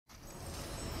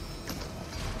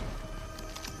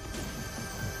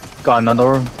Got another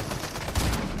one.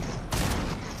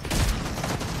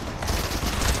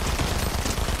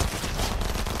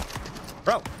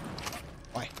 Bro.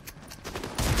 Why?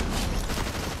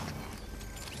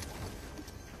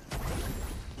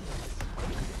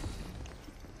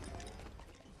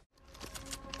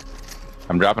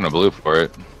 I'm dropping a blue for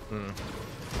it.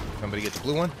 Somebody get the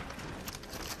blue one?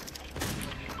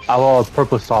 I will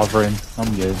purple sovereign.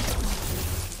 I'm good.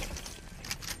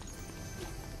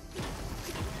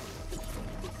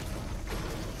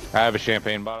 I have a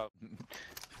champagne bottle.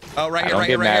 Oh, right I here, don't right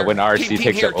get here, right mad here. when RC Team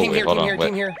takes here, up. Oh team wait, here, hold team on. here, Wait.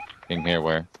 team here. Team here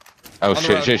where? Oh On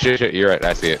the shit! You're right.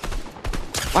 I see it.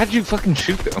 Why did you fucking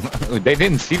shoot them? They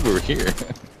didn't see we were here.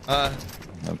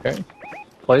 Okay.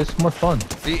 Play is more fun.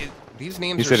 These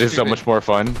names You are said it's so stupid. much more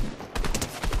fun.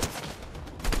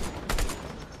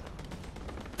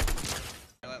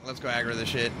 Let's go aggro this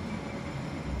shit.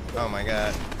 Oh my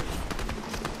god.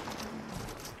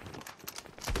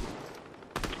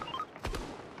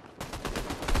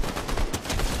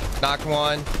 Knocked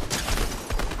one.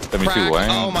 72 Cracked. Wayne.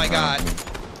 Oh my god.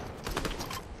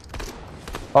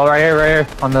 Oh, right here,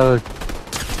 on the.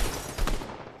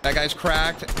 That guy's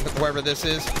cracked, whoever this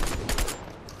is.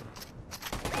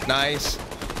 Nice.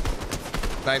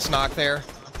 Nice knock there.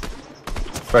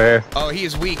 Right here. Oh, he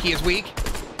is weak, he is weak.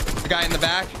 The guy in the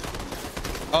back.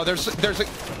 Oh, there's a...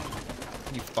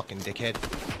 You fucking dickhead.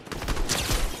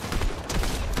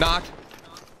 Knocked.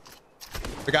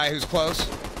 The guy who's close.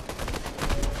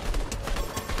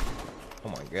 Oh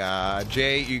my god.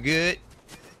 Jay, you good?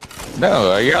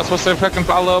 No, you're not supposed to fucking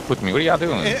follow up with me. What are y'all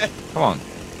doing? Come on.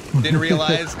 Didn't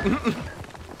realize.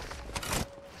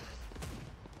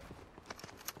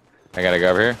 I gotta go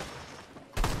over here.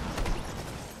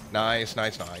 Nice,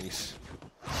 nice, nice.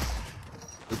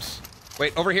 Oops.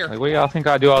 Wait, over here. Like, what do y'all think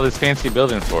I do all this fancy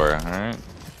building for? All right.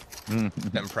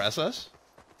 Impress us?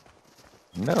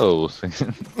 No.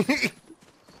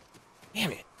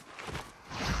 Damn it.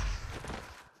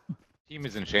 Team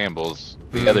is in shambles.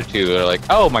 The other two are like,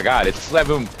 oh my god, it's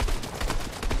 7.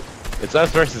 It's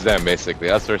us versus them, basically.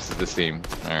 Us versus this team.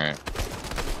 Alright.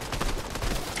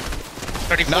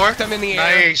 34? Knocked them in the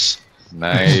air. Nice.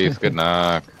 Nice, good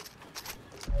knock.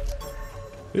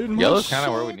 Yellow's kind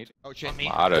of where we need to. Oh shit. My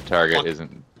auto target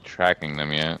isn't tracking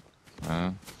them yet.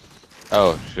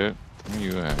 Oh shit. Where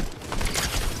you at?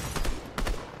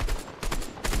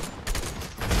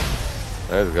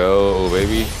 Let's go,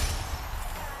 baby.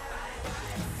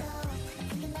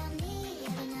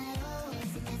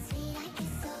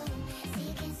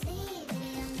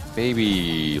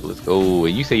 Baby, let's go.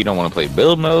 And you say you don't want to play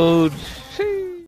build mode?